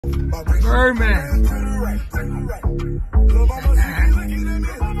Birdman.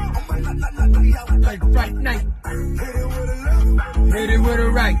 Like Fright Night. Hit it with a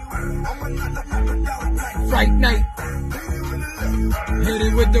right. Fright Night. Hit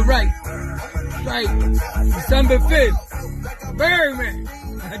it with the right. Right. December 5th. Birdman.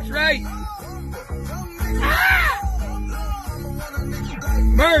 That's right. Ah!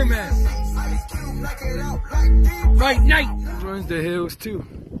 Birdman. Fright Night. Runs the hills too.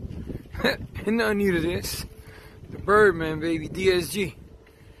 Ain't nothing new to this. The Birdman, baby. DSG.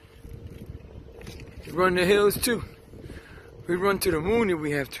 We run the hills too. We run to the moon if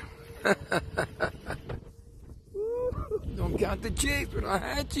we have to. Don't count the chicks without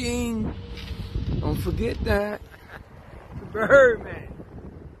hatching. Don't forget that. The Birdman.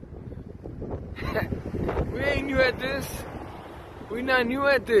 We ain't new at this. We not new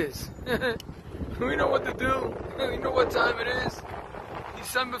at this. We know what to do. We know what time it is.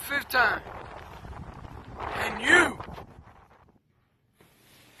 December 5th time. And you.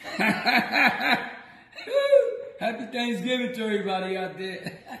 Happy Thanksgiving to everybody out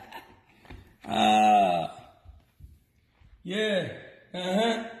there. Yeah.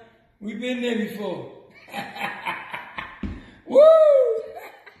 We've been there before. Woo!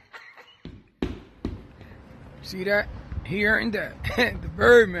 See that? He earned that. The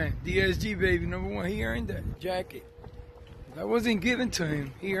Birdman, DSG baby, #1. He earned that jacket. That wasn't given to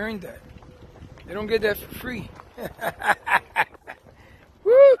him. He earned that. They don't get that for free.